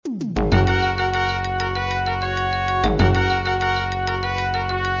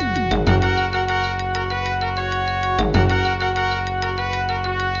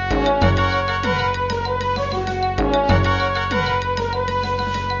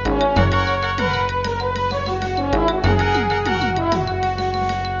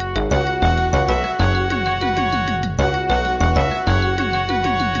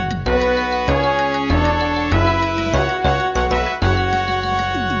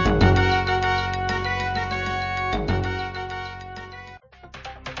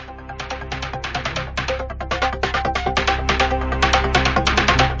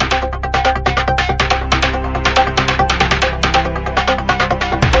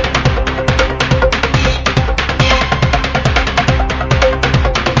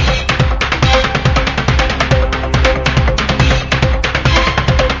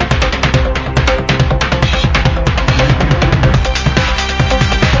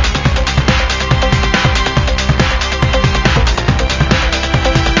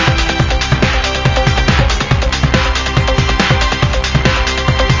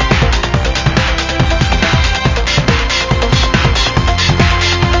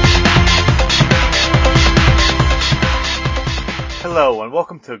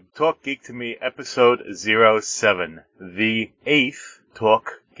welcome to Talk Geek to Me, episode 07, the 8th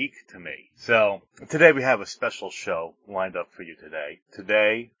Talk Geek to Me. So, today we have a special show lined up for you today.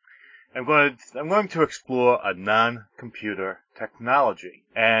 Today, I'm going to explore a non-computer technology,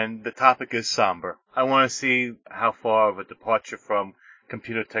 and the topic is somber. I want to see how far of a departure from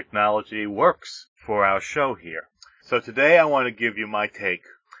computer technology works for our show here. So today I want to give you my take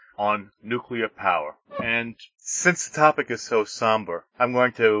on nuclear power. And since the topic is so somber, I'm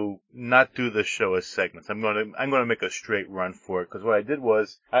going to not do the show as segments. I'm going to make a straight run for it, because what I did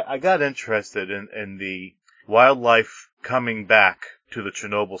was I got interested in the wildlife coming back to the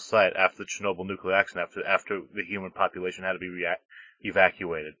Chernobyl site after the Chernobyl nuclear accident, after the human population had to be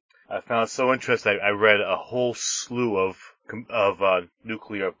evacuated. I found it so interesting. I read a whole slew of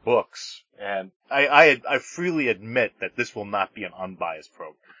nuclear books, and I freely admit that this will not be an unbiased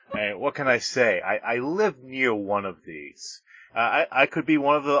program. And what can I say? I live near one of these. I could be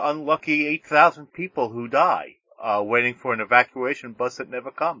one of the unlucky 8,000 people who die waiting for an evacuation bus that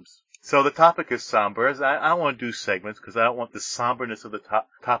never comes. So the topic is somber. I don't want to do segments because I don't want the somberness of the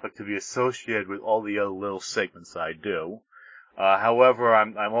topic to be associated with all the other little segments I do. However,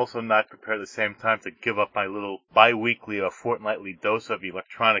 I'm also not prepared at the same time to give up my little bi-weekly or fortnightly dose of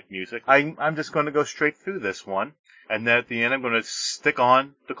electronic music. I'm just going to go straight through this one. And then at the end, I'm going to stick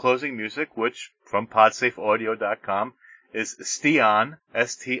on the closing music, which, from podsafeaudio.com, is Stian,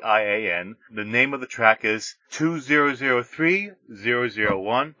 S-T-I-A-N. The name of the track is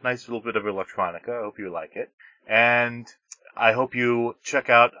 2003001. Nice little bit of electronica. I hope you like it. And I hope you check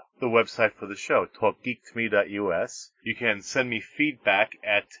out the website for the show, talkgeektome.us. You can send me feedback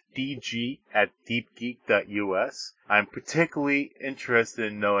at dg@deepgeek.us. I'm particularly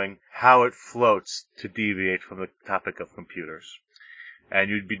interested in knowing how it floats to deviate from the topic of computers. And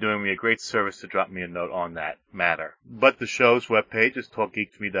you'd be doing me a great service to drop me a note on that matter. But the show's webpage is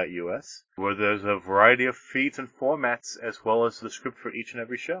talkgeektome.us, where there's a variety of feeds and formats, as well as the script for each and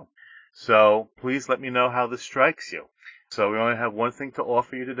every show. So please let me know how this strikes you. So we only have one thing to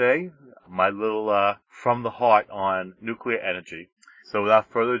offer you today, my little from the heart on nuclear energy. So without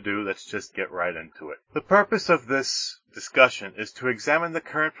further ado, let's just get right into it. The purpose of this discussion is to examine the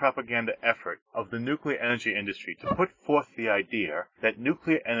current propaganda effort of the nuclear energy industry to put forth the idea that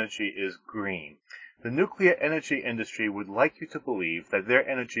nuclear energy is green. The nuclear energy industry would like you to believe that their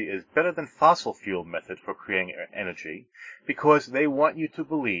energy is better than fossil fuel method for creating energy, because they want you to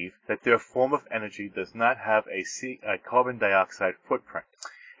believe that their form of energy does not have a carbon dioxide footprint.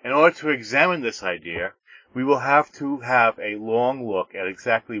 In order to examine this idea, we will have to have a long look at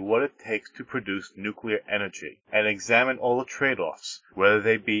exactly what it takes to produce nuclear energy, and examine all the trade-offs, whether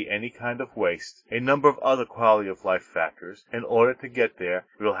they be any kind of waste, a number of other quality of life factors. In order to get there,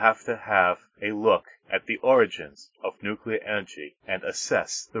 we'll have to have a look at the origins of nuclear energy and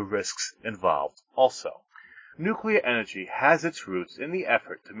assess the risks involved also. Nuclear energy has its roots in the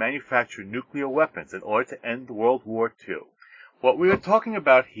effort to manufacture nuclear weapons in order to end World War II. What we are talking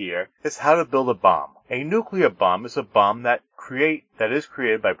about here is how to build a bomb. A nuclear bomb is a bomb that is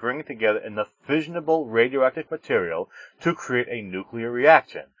created by bringing together enough fissionable radioactive material to create a nuclear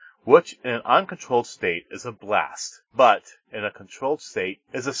reaction, which in an uncontrolled state is a blast, but in a controlled state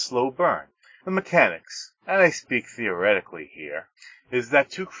is a slow burn. The mechanics, and I speak theoretically here, is that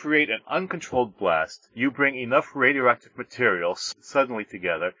to create an uncontrolled blast, you bring enough radioactive material suddenly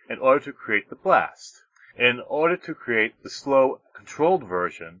together in order to create the blast. In order to create the slow, controlled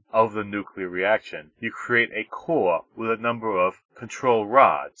version of the nuclear reaction, you create a core with a number of control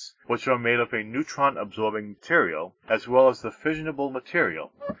rods, which are made of a neutron-absorbing material, as well as the fissionable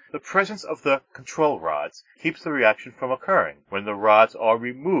material. The presence of the control rods keeps the reaction from occurring. When the rods are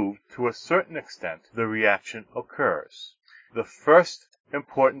removed to a certain extent, the reaction occurs. The first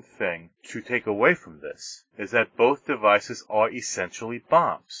important thing to take away from this is that both devices are essentially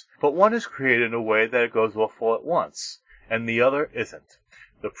bombs, but one is created in a way that it goes off all at once, and the other isn't.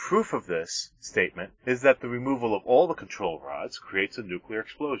 The proof of this statement is that the removal of all the control rods creates a nuclear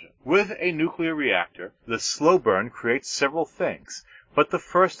explosion. With a nuclear reactor, the slow burn creates several things, but the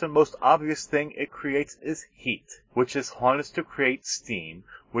first and most obvious thing it creates is heat, which is harnessed to create steam,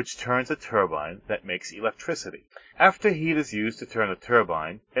 which turns a turbine that makes electricity. After heat is used to turn a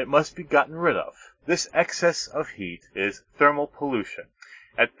turbine, it must be gotten rid of. This excess of heat is thermal pollution.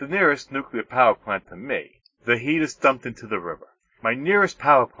 At the nearest nuclear power plant to me, the heat is dumped into the river. My nearest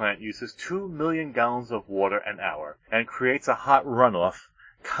power plant uses 2 million gallons of water an hour and creates a hot runoff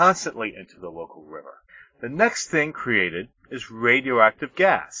constantly into the local river. The next thing created is radioactive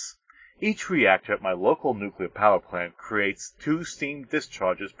gas. Each reactor at my local nuclear power plant creates 2 steam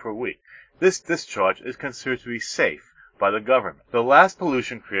discharges per week. This discharge is considered to be safe, by the government. The last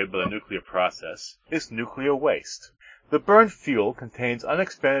pollution created by the nuclear process is nuclear waste. The burned fuel contains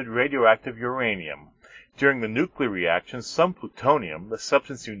unexpanded radioactive uranium. During the nuclear reaction, some plutonium, the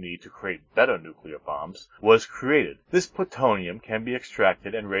substance you need to create better nuclear bombs, was created. This plutonium can be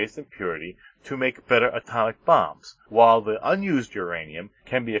extracted and raised in purity to make better atomic bombs, while the unused uranium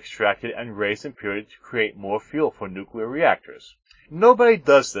can be extracted and raised in purity to create more fuel for nuclear reactors. Nobody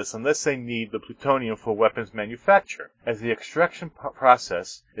does this unless they need the plutonium for weapons manufacture, as the extraction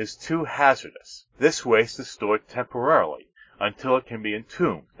process is too hazardous. This waste is stored temporarily until it can be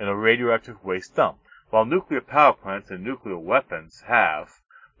entombed in a radioactive waste dump. While nuclear power plants and nuclear weapons have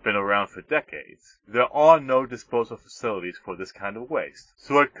been around for decades, there are no disposal facilities for this kind of waste,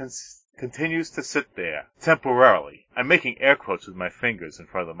 so it continues to sit there temporarily. I'm making air quotes with my fingers in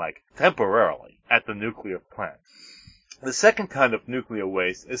front of the mic. Temporarily at the nuclear plant. The second kind of nuclear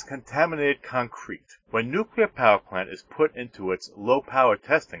waste is contaminated concrete. When nuclear power plant is put into its low-power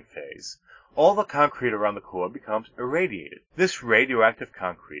testing phase, all the concrete around the core becomes irradiated. This radioactive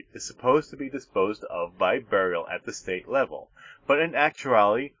concrete is supposed to be disposed of by burial at the state level, but in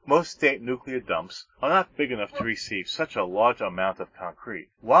actuality, most state nuclear dumps are not big enough to receive such a large amount of concrete.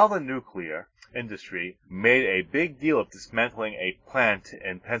 While the nuclear industry made a big deal of dismantling a plant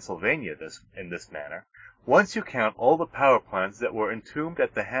in Pennsylvania in this manner, once you count all the power plants that were entombed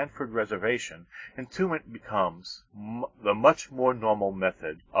at the Hanford Reservation, entombment becomes the much more normal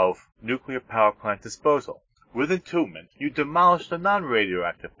method of nuclear power plant disposal. With entombment, you demolish the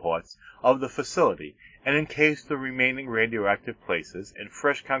non-radioactive parts of the facility and encase the remaining radioactive places in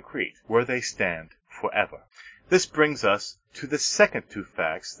fresh concrete, where they stand forever. This brings us to the second two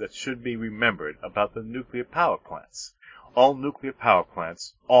facts that should be remembered about the nuclear power plants. All nuclear power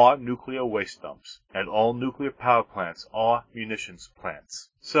plants are nuclear waste dumps, and all nuclear power plants are munitions plants.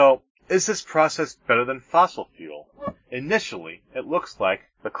 So, is this process better than fossil fuel? Initially, it looks like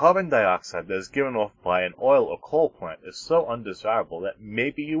the carbon dioxide that is given off by an oil or coal plant is so undesirable that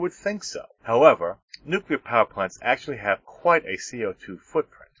maybe you would think so. However, nuclear power plants actually have quite a CO2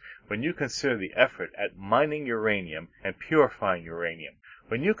 footprint when you consider the effort at mining uranium and purifying uranium.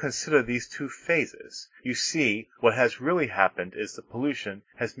 When you consider these two phases, you see what has really happened is the pollution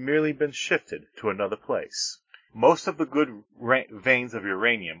has merely been shifted to another place. Most of the good veins of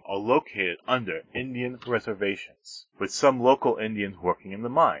uranium are located under Indian reservations, with some local Indians working in the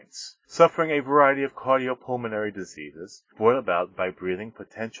mines, suffering a variety of cardiopulmonary diseases brought about by breathing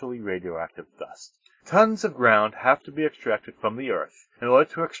potentially radioactive dust. Tons of ground have to be extracted from the earth in order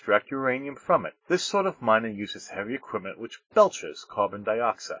to extract uranium from it. This sort of mining uses heavy equipment which belches carbon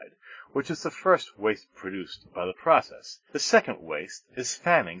dioxide, which is the first waste produced by the process. The second waste is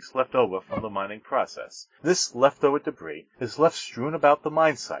fannings left over from the mining process. This leftover debris is left strewn about the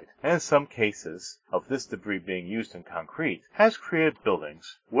mine site, and in some cases of this debris being used in concrete, has created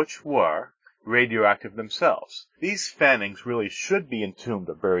buildings which were radioactive themselves. These fannings really should be entombed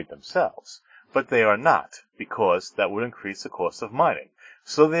or buried themselves, but they are not, because that would increase the cost of mining.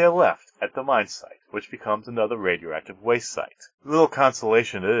 So they are left at the mine site, which becomes another radioactive waste site. The little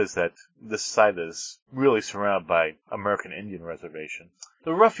consolation is that this site is really surrounded by American Indian reservation.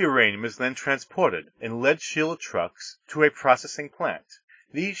 The rough uranium is then transported in lead-shielded trucks to a processing plant.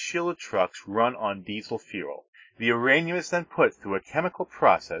 These shielded trucks run on diesel fuel. The uranium is then put through a chemical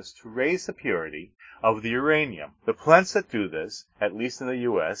process to raise the purity of the uranium. The plants that do this, at least in the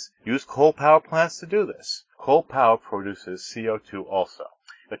U.S., use coal power plants to do this. Coal power produces CO2 also.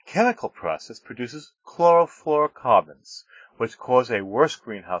 The chemical process produces chlorofluorocarbons, which cause a worse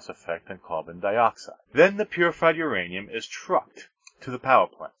greenhouse effect than carbon dioxide. Then the purified uranium is trucked to the power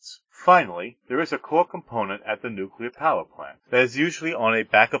plants. Finally, there is a core component at the nuclear power plant that is usually on a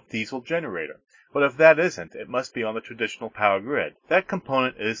backup diesel generator. But if that isn't, it must be on the traditional power grid. That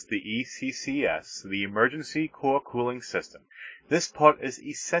component is the ECCS, the Emergency Core Cooling System. This part is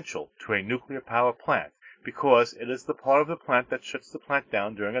essential to a nuclear power plant because it is the part of the plant that shuts the plant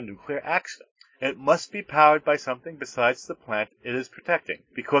down during a nuclear accident. It must be powered by something besides the plant it is protecting,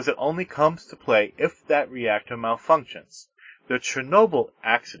 because it only comes to play if that reactor malfunctions. The Chernobyl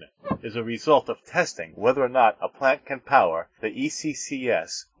accident is a result of testing whether or not a plant can power the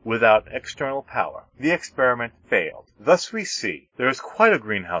ECCS without external power. The experiment failed. Thus we see there is quite a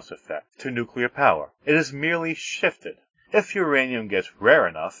greenhouse effect to nuclear power. It is merely shifted. If uranium gets rare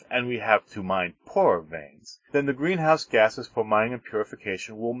enough and we have to mine poorer veins, then the greenhouse gases for mining and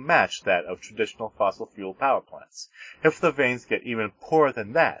purification will match that of traditional fossil fuel power plants. If the veins get even poorer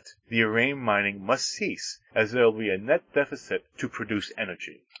than that, the uranium mining must cease, as there will be a net deficit to produce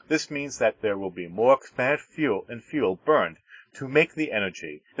energy. This means that there will be more expanded fuel burned to make the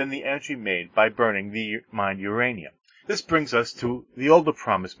energy than the energy made by burning the mined uranium. This brings us to the older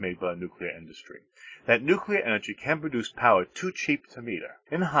promise made by the nuclear industry, that nuclear energy can produce power too cheap to meter.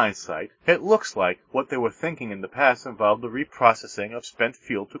 In hindsight, it looks like what they were thinking in the past involved the reprocessing of spent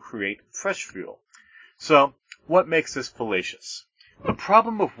fuel to create fresh fuel. So, what makes this fallacious? The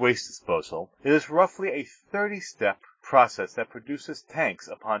problem of waste disposal is roughly a 30-step process that produces tanks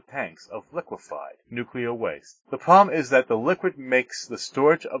upon tanks of liquefied nuclear waste. The problem is that the liquid makes the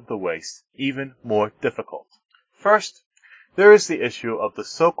storage of the waste even more difficult. First, there is the issue of the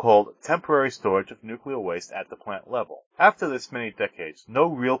so-called temporary storage of nuclear waste at the plant level. After this many decades, no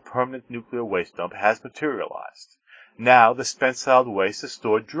real permanent nuclear waste dump has materialized. Now, the spent solid waste is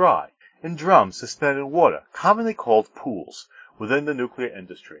stored dry, in drums suspended in water, commonly called pools, within the nuclear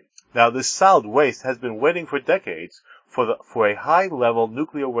industry. Now, this solid waste has been waiting for decades for a high-level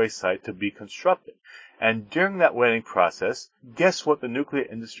nuclear waste site to be constructed. And during that waiting process, guess what the nuclear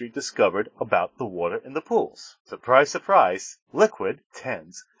industry discovered about the water in the pools? Surprise, surprise, liquid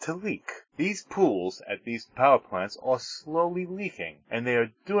tends to leak. These pools at these power plants are slowly leaking, and they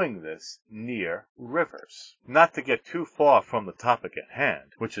are doing this near rivers. Not to get too far from the topic at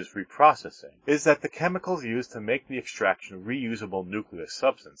hand, which is reprocessing, is that the chemicals used to make the extraction of reusable nuclear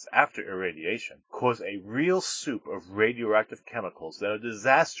substance after irradiation cause a real soup of radioactive chemicals that are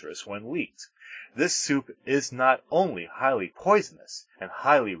disastrous when leaked. This soup is not only highly poisonous and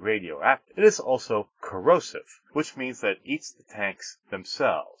highly radioactive, it is also corrosive, which means that it eats the tanks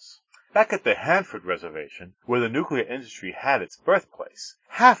themselves. Back at the Hanford Reservation, where the nuclear industry had its birthplace,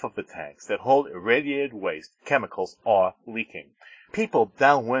 half of the tanks that hold irradiated waste chemicals are leaking. People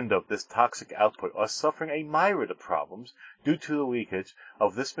downwind of this toxic output are suffering a myriad of problems due to the leakage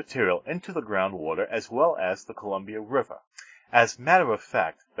of this material into the groundwater as well as the Columbia River. As a matter of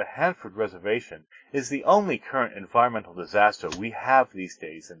fact, the Hanford Reservation is the only current environmental disaster we have these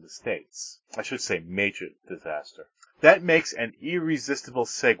days in the States. I should say major disaster. That makes an irresistible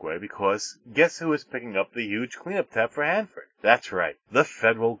segue because guess who is picking up the huge cleanup tab for Hanford? That's right, the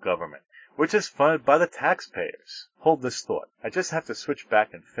federal government, which is funded by the taxpayers. Hold this thought. I just have to switch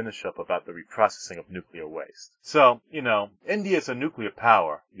back and finish up about the reprocessing of nuclear waste. So, India's a nuclear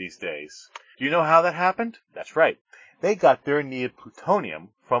power these days. Do you know how that happened? That's right. They got their needed plutonium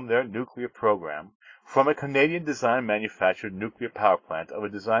from their nuclear program from a Canadian-designed manufactured nuclear power plant of a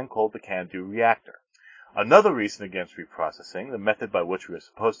design called the CANDU reactor. Another reason against reprocessing, the method by which we are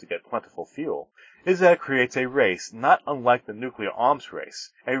supposed to get plentiful fuel, is that it creates a race not unlike the nuclear arms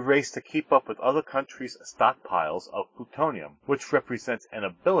race, a race to keep up with other countries' stockpiles of plutonium, which represents an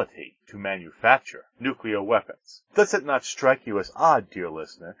ability to manufacture nuclear weapons. Does it not strike you as odd, dear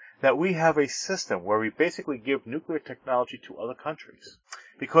listener, that we have a system where we basically give nuclear technology to other countries?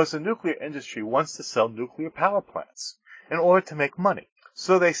 Because the nuclear industry wants to sell nuclear power plants in order to make money.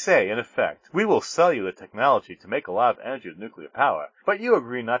 So they say, in effect, we will sell you the technology to make a lot of energy with nuclear power, but you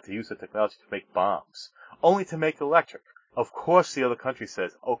agree not to use the technology to make bombs, only to make electric. Of course the other country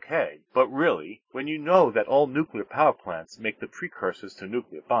says, okay, but really, when you know that all nuclear power plants make the precursors to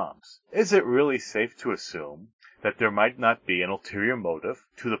nuclear bombs, is it really safe to assume that there might not be an ulterior motive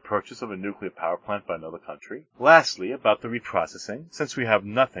to the purchase of a nuclear power plant by another country? Lastly, about the reprocessing, since we have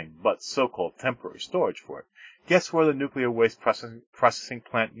nothing but so-called temporary storage for it, guess where the nuclear waste processing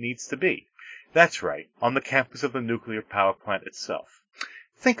plant needs to be? That's right, on the campus of the nuclear power plant itself.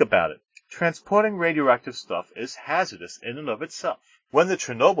 Think about it. Transporting radioactive stuff is hazardous in and of itself. When the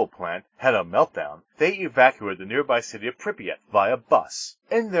Chernobyl plant had a meltdown, they evacuated the nearby city of Pripyat via bus.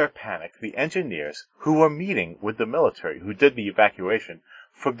 In their panic, the engineers, who were meeting with the military who did the evacuation,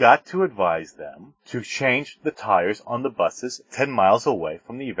 forgot to advise them to change the tires on the buses 10 miles away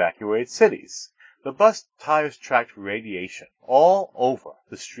from the evacuated cities. The bus tires tracked radiation all over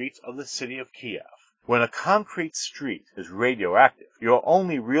the streets of the city of Kiev. When a concrete street is radioactive, your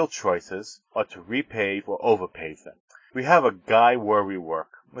only real choices are to repave or overpave them. We have a guy where we work.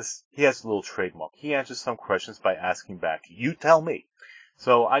 He has a little trademark. He answers some questions by asking back, you tell me.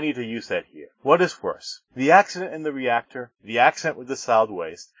 So I need to use that here. What is worse? The accident in the reactor, the accident with the solid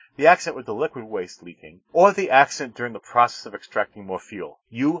waste, the accident with the liquid waste leaking, or the accident during the process of extracting more fuel?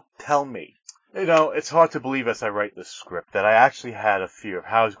 You tell me. It's hard to believe as I write this script that I actually had a fear of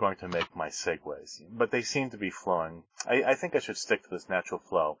how I was going to make my segues, but they seem to be flowing. I think I should stick to this natural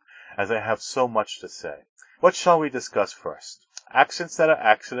flow, as I have so much to say. What shall we discuss first? Accidents that are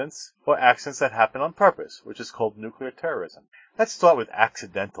accidents, or accidents that happen on purpose, which is called nuclear terrorism. Let's start with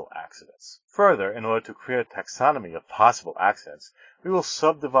accidental accidents. Further, in order to create a taxonomy of possible accidents, we will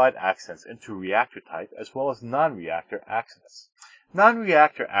subdivide accidents into reactor type as well as non-reactor accidents.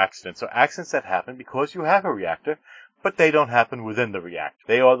 Non-reactor accidents are accidents that happen because you have a reactor, but they don't happen within the reactor.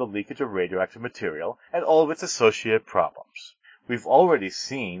 They are the leakage of radioactive material and all of its associated problems. We've already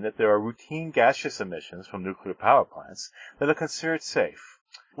seen that there are routine gaseous emissions from nuclear power plants that are considered safe.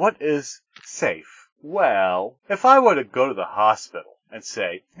 What is safe? Well, if I were to go to the hospital and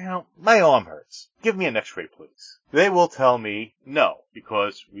say, my arm hurts. Give me an x-ray, please. They will tell me no,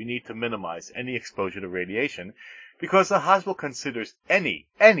 because we need to minimize any exposure to radiation, because the hospital considers any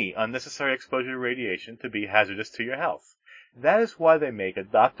unnecessary exposure to radiation to be hazardous to your health. That is why they make a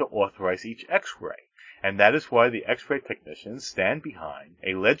doctor authorize each x-ray, and that is why the x-ray technicians stand behind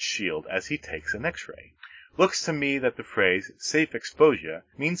a lead shield as he takes an x-ray. Looks to me that the phrase safe exposure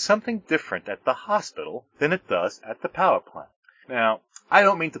means something different at the hospital than it does at the power plant. Now, I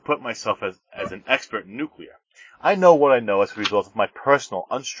don't mean to put myself as an expert in nuclear. I know what I know as a result of my personal,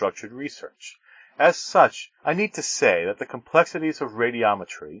 unstructured research. As such, I need to say that the complexities of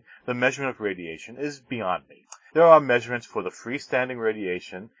radiometry, the measurement of radiation, is beyond me. There are measurements for the freestanding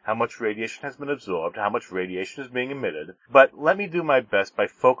radiation, how much radiation has been absorbed, how much radiation is being emitted, but let me do my best by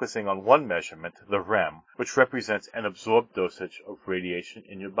focusing on one measurement, the REM, which represents an absorbed dosage of radiation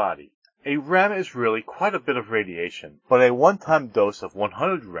in your body. A REM is really quite a bit of radiation, but a one-time dose of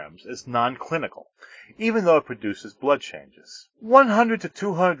 100 REMs is non-clinical, even though it produces blood changes. 100 to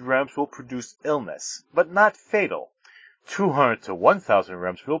 200 REMs will produce illness, but not fatal. 200 to 1,000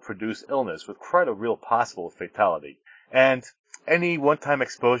 REMs will produce illness with quite a real possible fatality, and any one-time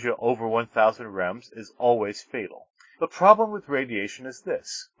exposure over 1,000 REMs is always fatal. The problem with radiation is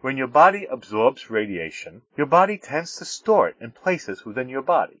this. When your body absorbs radiation, your body tends to store it in places within your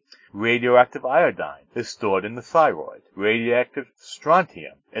body. Radioactive iodine is stored in the thyroid, radioactive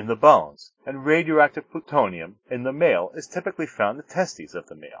strontium in the bones, and radioactive plutonium in the male is typically found in the testes of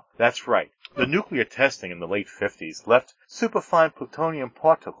the male. That's right. The nuclear testing in the late 50s left superfine plutonium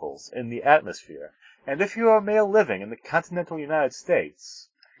particles in the atmosphere, and if you are a male living in the continental United States,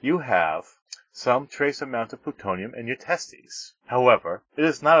 you have some trace amount of plutonium in your testes. However, it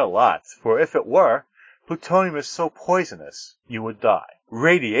is not a lot, for if it were, plutonium is so poisonous, you would die.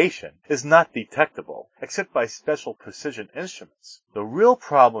 Radiation is not detectable, except by special precision instruments. The real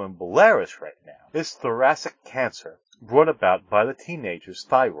problem in Belarus right now is thoracic cancer, brought about by the teenagers'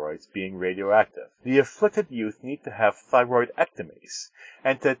 thyroids being radioactive. The afflicted youth need to have thyroidectomies,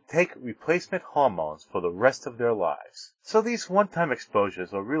 and to take replacement hormones for the rest of their lives. So these one-time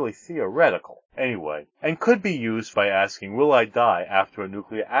exposures are really theoretical, anyway, and could be used by asking, will I die after a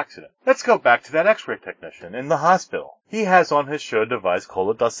nuclear accident? Let's go back to that x-ray technician in the hospital. He has on his show a device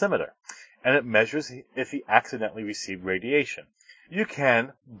called a dosimeter, and it measures if he accidentally received radiation. You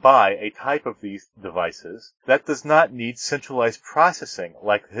can buy a type of these devices that does not need centralized processing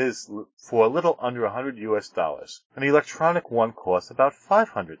like his for a little under $100. An electronic one costs about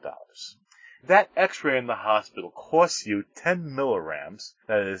 $500. That x-ray in the hospital costs you 10 millirams,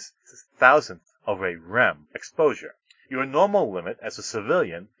 that is, 1,000th of a rem exposure. Your normal limit as a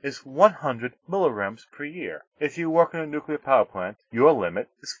civilian is 100 millirams per year. If you work in a nuclear power plant, your limit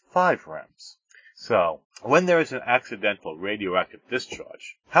is 5 rems. So, when there is an accidental radioactive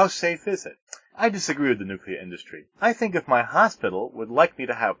discharge, how safe is it? I disagree with the nuclear industry. I think if my hospital would like me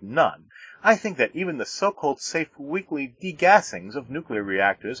to have none, I think that even the so-called safe weekly degassings of nuclear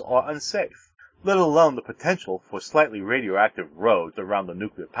reactors are unsafe, let alone the potential for slightly radioactive roads around the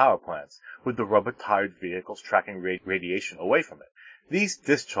nuclear power plants, with the rubber-tired vehicles tracking radiation away from it. These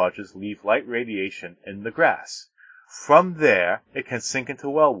discharges leave light radiation in the grass. From there, it can sink into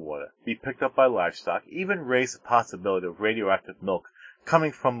well water, be picked up by livestock, even raise the possibility of radioactive milk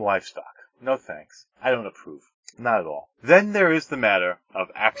coming from livestock. No thanks. I don't approve. Not at all. Then there is the matter of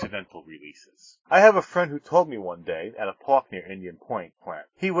accidental releases. I have a friend who told me one day at a park near Indian Point plant.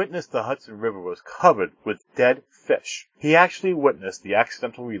 He witnessed the Hudson River was covered with dead fish. He actually witnessed the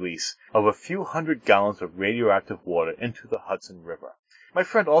accidental release of a few hundred gallons of radioactive water into the Hudson River. My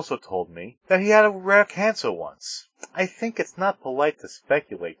friend also told me that he had a rare cancer once. I think it's not polite to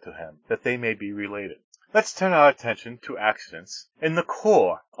speculate to him that they may be related. Let's turn our attention to accidents in the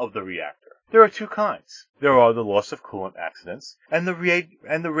core of the reactor. There are two kinds. There are the loss of coolant accidents and the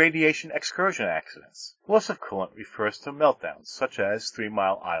radiation excursion accidents. Loss of coolant refers to meltdowns, such as 3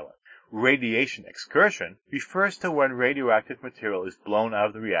 Mile Island. Radiation excursion refers to when radioactive material is blown out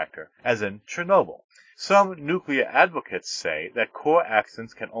of the reactor, as in Chernobyl. Some nuclear advocates say that core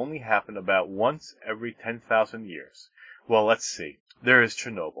accidents can only happen about once every 10,000 years. Well, let's see. There is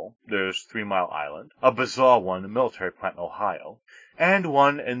Chernobyl, there's 3 Mile Island, a bizarre one in a military plant in Ohio, and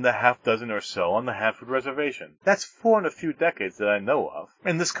one in the half dozen or so on the Hanford Reservation. That's 4 in a few decades that I know of,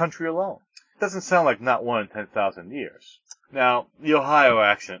 in this country alone. Doesn't sound like not 1 in 10,000 years. Now, the Ohio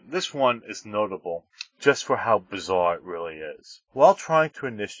accident, this one is notable just for how bizarre it really is. While trying to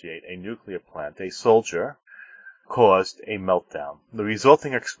initiate a nuclear plant, a soldier caused a meltdown. The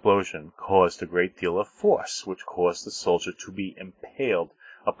resulting explosion caused a great deal of force, which caused the soldier to be impaled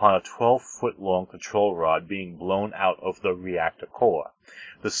upon a 12-foot-long control rod being blown out of the reactor core.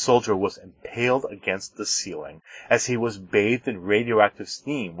 The soldier was impaled against the ceiling as he was bathed in radioactive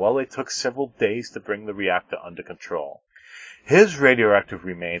steam while it took several days to bring the reactor under control. His radioactive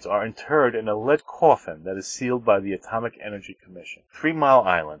remains are interred in a lead coffin that is sealed by the Atomic Energy Commission. 3 Mile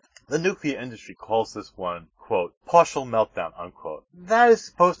Island. The nuclear industry calls this one, quote, partial meltdown, unquote. That is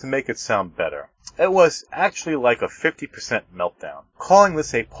supposed to make it sound better. It was actually like a 50% meltdown. Calling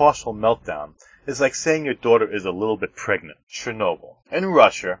this a partial meltdown is like saying your daughter is a little bit pregnant. Chernobyl. In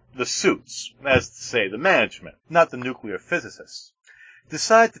Russia, the suits, as to say the management, not the nuclear physicists,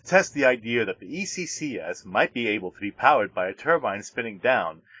 decided to test the idea that the ECCS might be able to be powered by a turbine spinning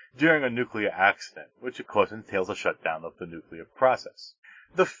down during a nuclear accident, which of course entails a shutdown of the nuclear process.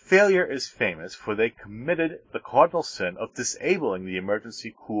 The failure is famous, for they committed the cardinal sin of disabling the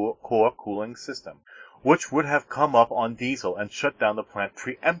emergency core cooling system, which would have come up on diesel and shut down the plant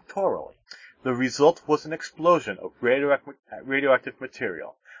preemptorily. The result was an explosion of radioactive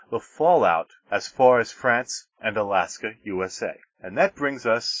material, the fallout as far as France and Alaska, USA. And that brings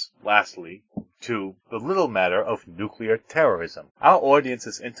us, lastly, to the little matter of nuclear terrorism. Our audience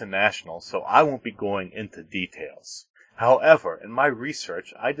is international, so I won't be going into details. However, in my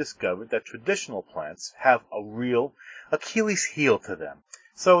research, I discovered that traditional plants have a real Achilles heel to them.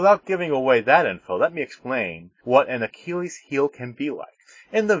 So without giving away that info, let me explain what an Achilles heel can be like.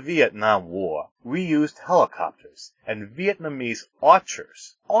 In the Vietnam War, we used helicopters, and Vietnamese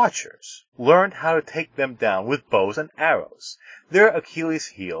archers learned how to take them down with bows and arrows. Their Achilles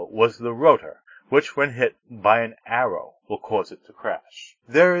heel was the rotor, which when hit by an arrow will cause it to crash.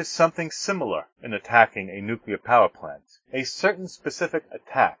 There is something similar in attacking a nuclear power plant. A certain specific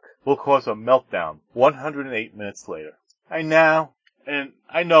attack will cause a meltdown 108 minutes later. I know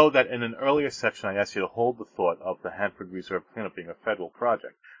that in an earlier section I asked you to hold the thought of the Hanford Reserve cleanup being a federal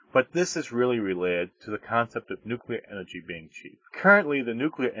project, but this is really related to the concept of nuclear energy being cheap. Currently, the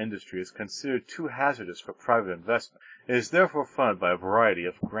nuclear industry is considered too hazardous for private investment. It is therefore funded by a variety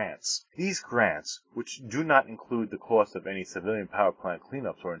of grants. These grants, which do not include the cost of any civilian power plant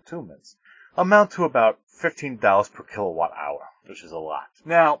cleanups or entombments, amount to about $15 per kilowatt hour, which is a lot.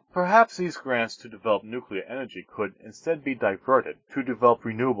 Now, perhaps these grants to develop nuclear energy could instead be diverted to develop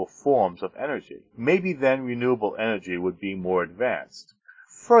renewable forms of energy. Maybe then renewable energy would be more advanced.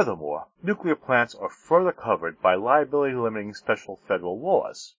 Furthermore, nuclear plants are further covered by liability-limiting special federal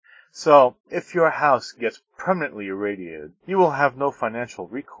laws. So, if your house gets permanently irradiated, you will have no financial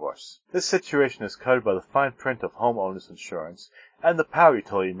recourse. This situation is covered by the fine print of homeowners insurance and the power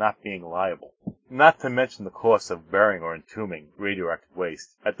utility not being liable, not to mention the cost of burying or entombing radioactive waste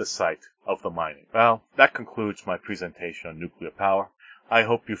at the site of the mining. Well, that concludes my presentation on nuclear power. I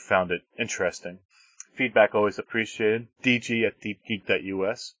hope you found it interesting. Feedback always appreciated.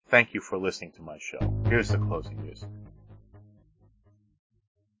 dg@deepgeek.us. Thank you for listening to my show. Here's the closing music.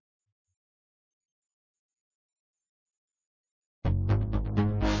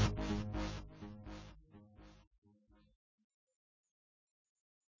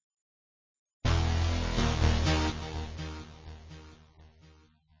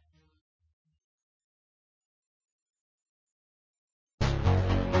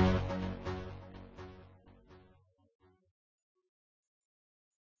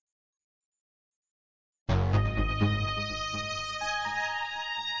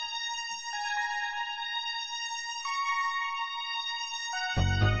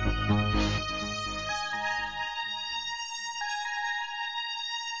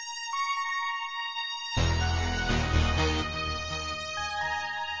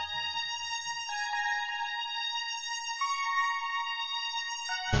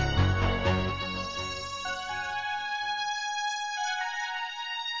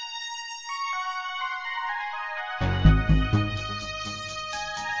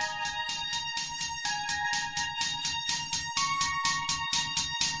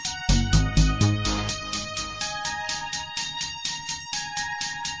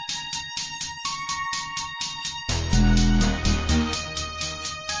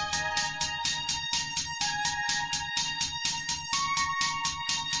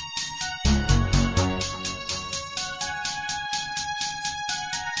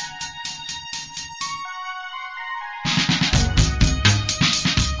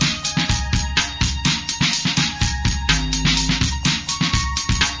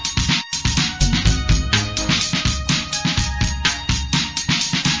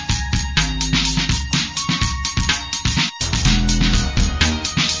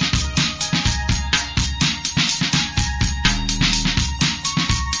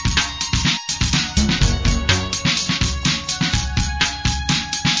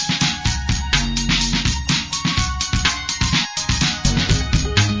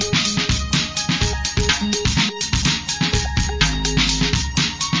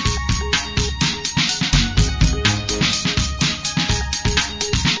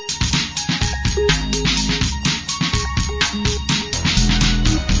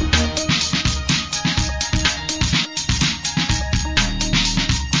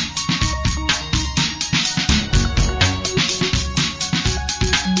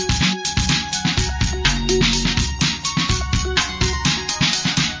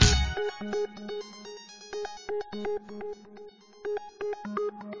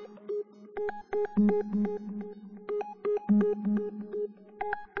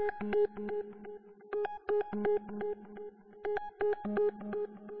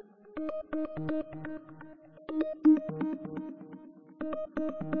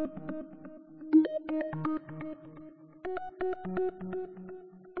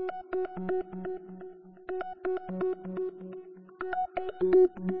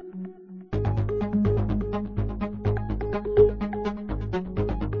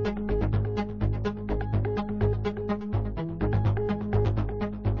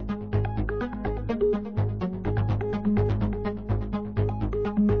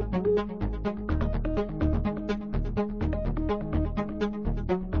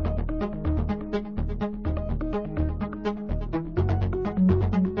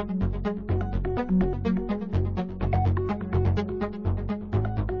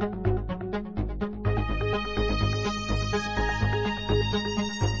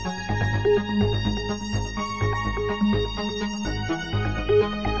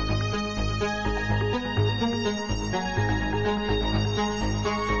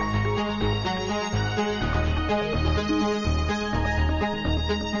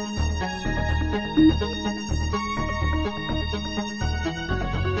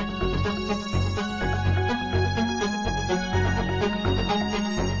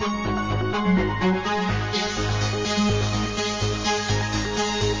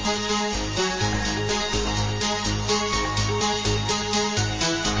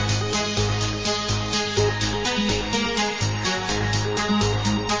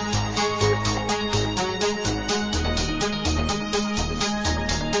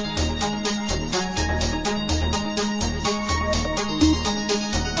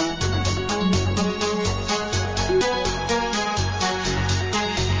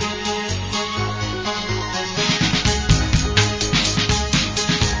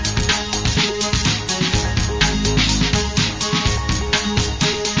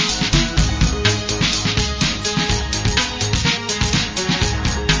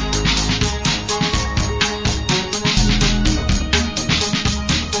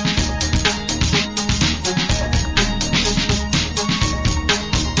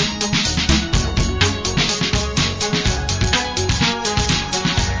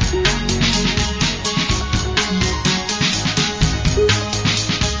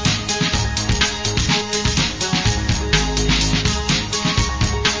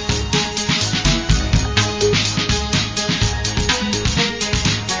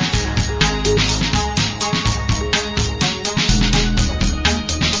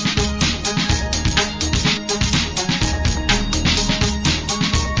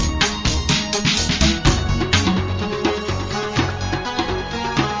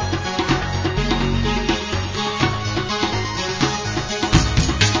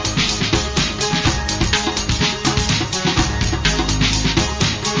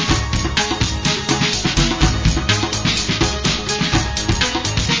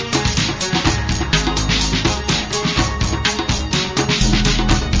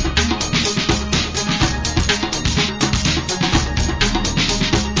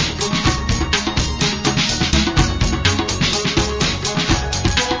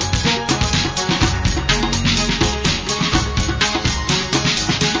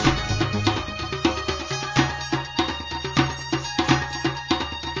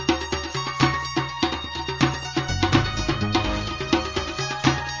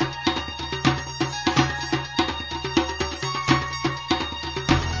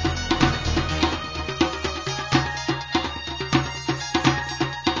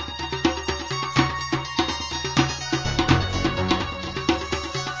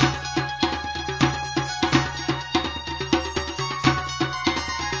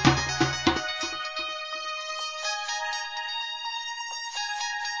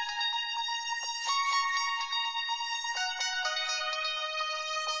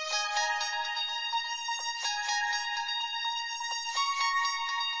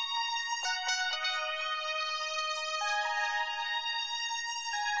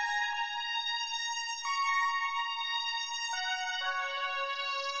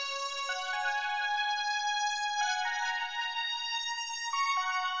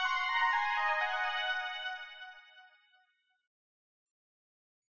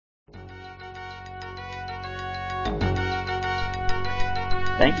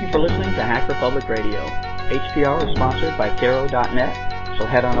 Thank you for listening to Hacker Public Radio. HPR is sponsored by Caro.net, so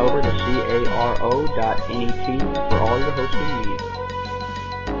head on over to caro.net for all your hosting needs.